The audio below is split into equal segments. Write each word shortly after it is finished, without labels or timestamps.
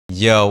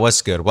Yo,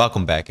 what's good?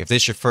 Welcome back. If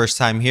this is your first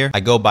time here, I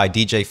go by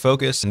DJ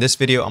Focus. In this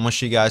video, I'm gonna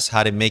show you guys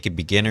how to make a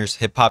beginner's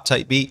hip-hop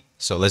type beat.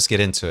 So let's get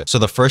into it. So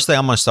the first thing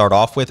I'm gonna start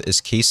off with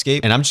is Keyscape,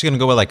 and I'm just gonna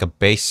go with like a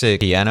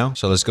basic piano.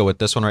 So let's go with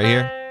this one right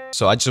here.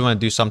 So I just want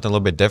to do something a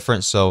little bit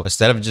different. So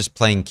instead of just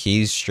playing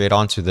keys straight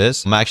onto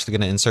this, I'm actually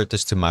gonna insert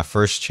this to my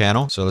first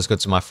channel. So let's go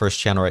to my first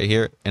channel right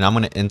here, and I'm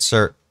gonna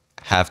insert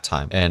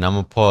halftime, and I'm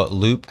gonna put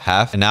loop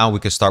half, and now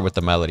we can start with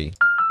the melody.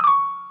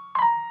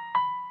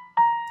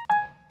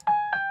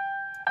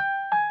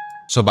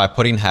 So by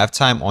putting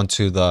halftime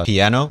onto the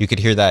piano, you could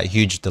hear that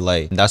huge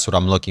delay. And that's what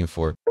I'm looking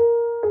for.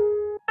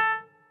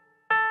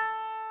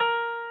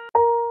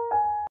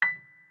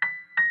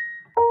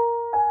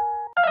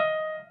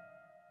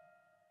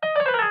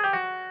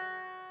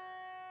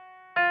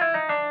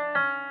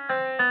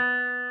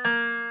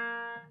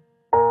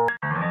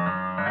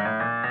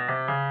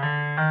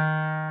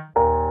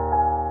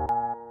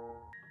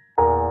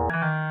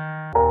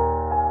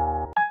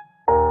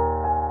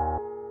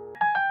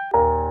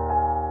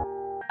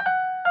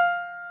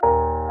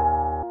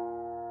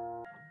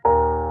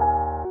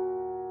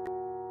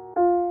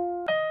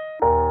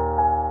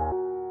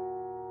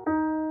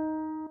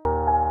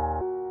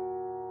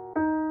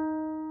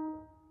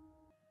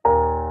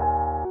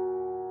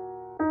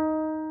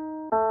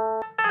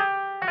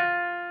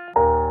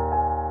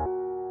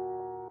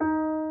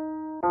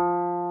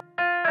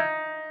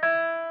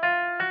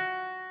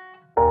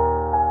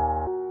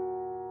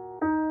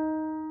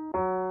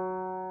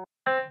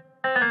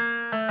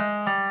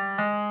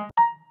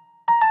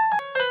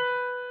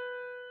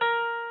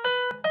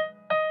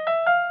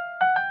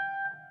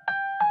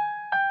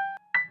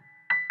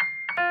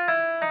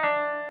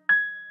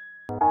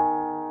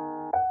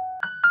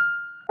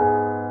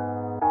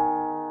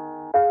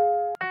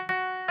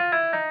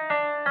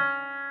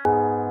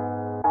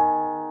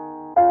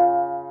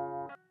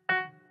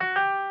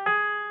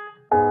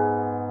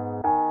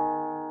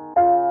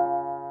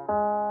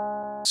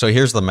 So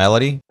here's the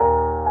melody.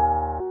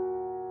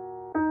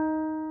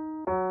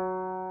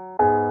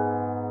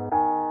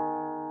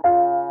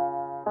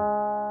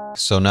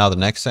 So now the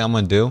next thing I'm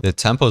gonna do, the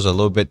tempo is a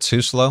little bit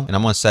too slow, and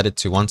I'm gonna set it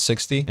to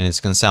 160, and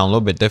it's gonna sound a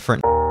little bit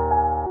different.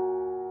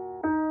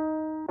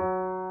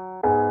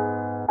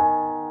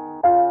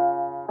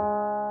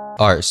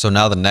 Alright, so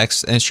now the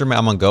next instrument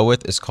I'm gonna go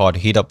with is called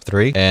Heat Up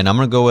 3, and I'm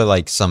gonna go with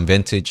like some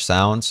vintage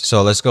sounds.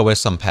 So let's go with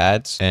some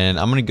pads, and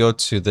I'm gonna go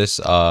to this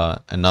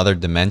Another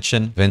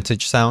Dimension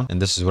vintage sound,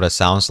 and this is what it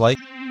sounds like.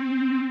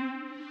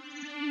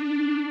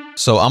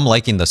 So I'm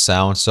liking the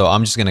sound, so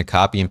I'm just gonna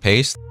copy and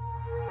paste.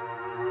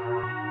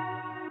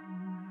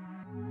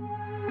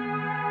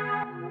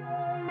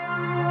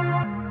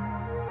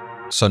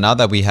 So now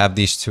that we have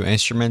these two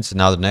instruments,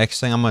 now the next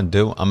thing I'm gonna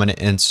do, I'm gonna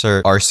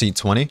insert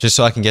RC20 just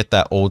so I can get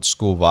that old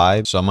school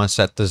vibe. So I'm gonna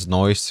set this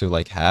noise to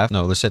like half.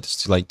 No, let's set this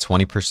to like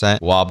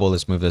 20%. Wobble,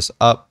 let's move this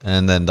up.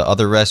 And then the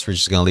other rest, we're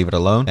just gonna leave it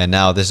alone. And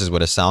now this is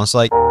what it sounds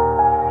like.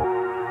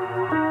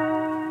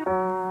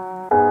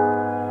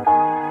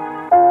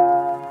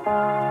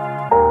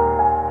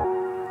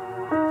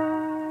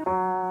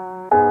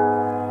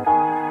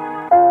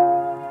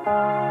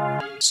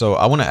 So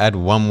I want to add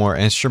one more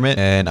instrument,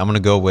 and I'm going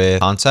to go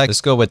with Kontakt.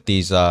 Let's go with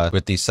these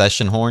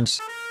session horns.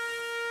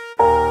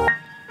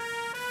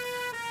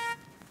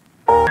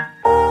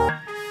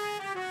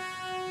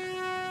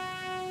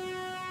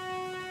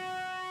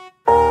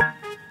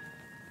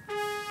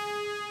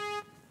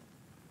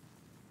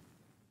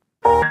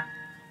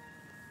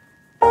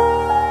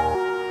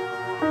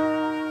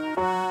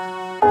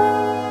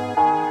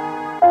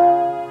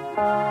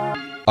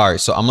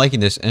 Alright, so I'm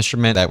liking this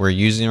instrument that we're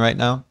using right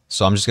now.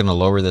 So I'm just going to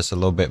lower this a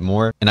little bit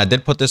more. And I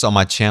did put this on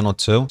my channel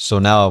too. So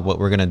now what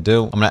we're going to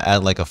do, I'm going to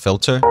add like a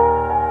filter.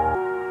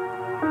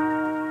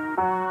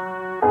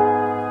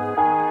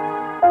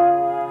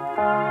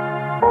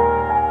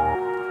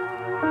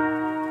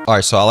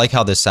 Alright, so I like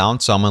how this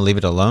sounds, so I'm going to leave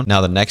it alone.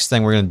 Now the next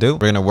thing we're going to do, we're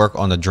going to work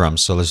on the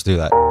drums. So let's do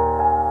that.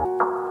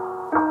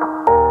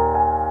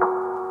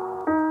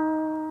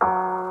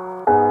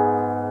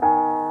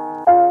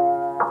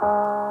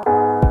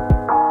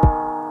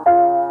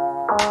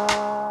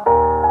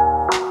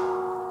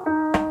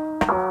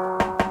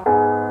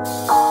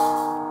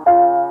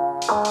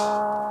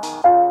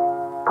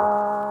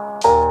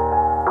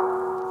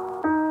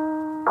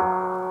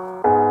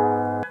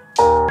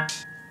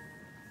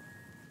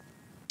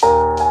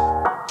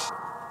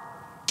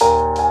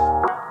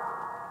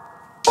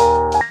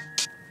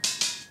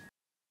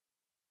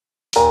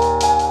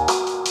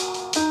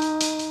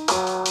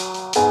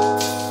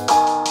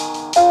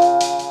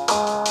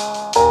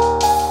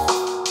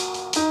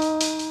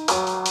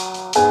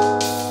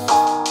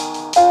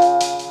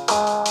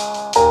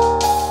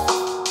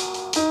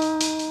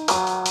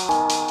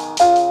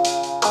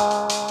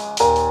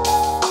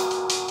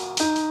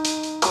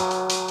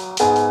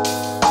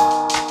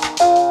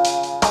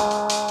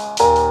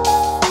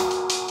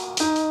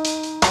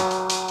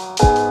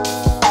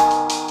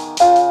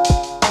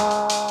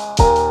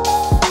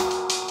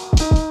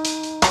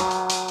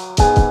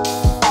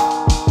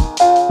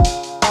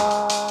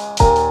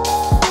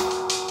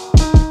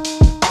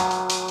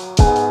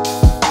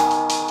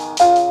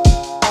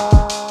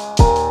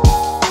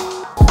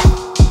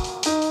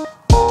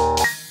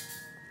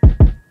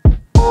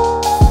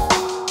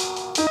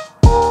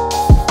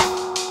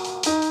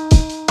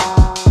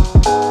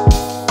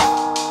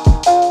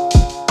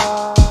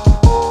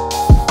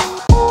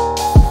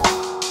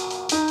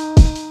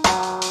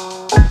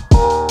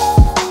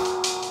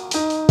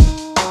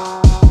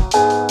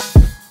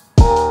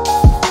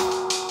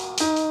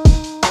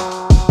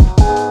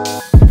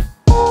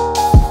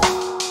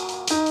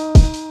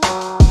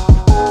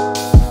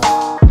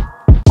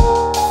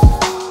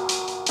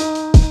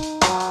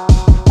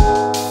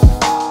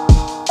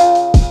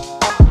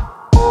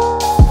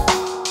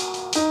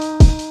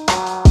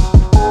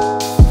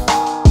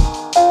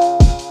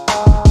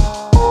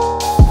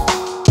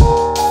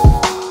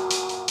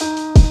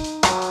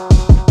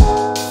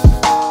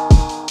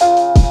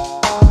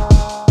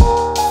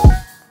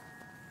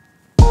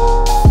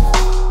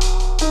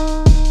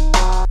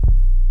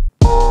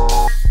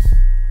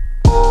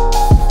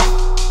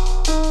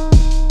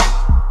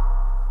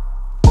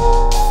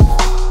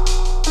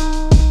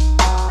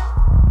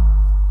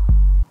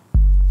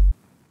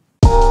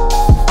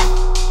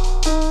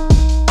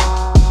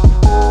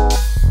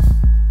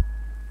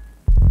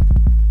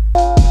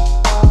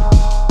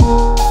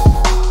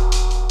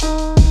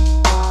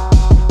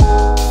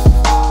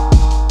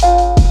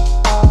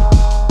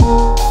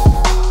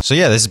 So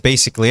yeah, this is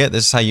basically it.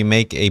 This is how you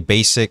make a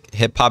basic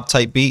hip hop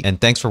type beat.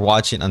 And thanks for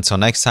watching. Until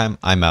next time,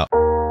 I'm out.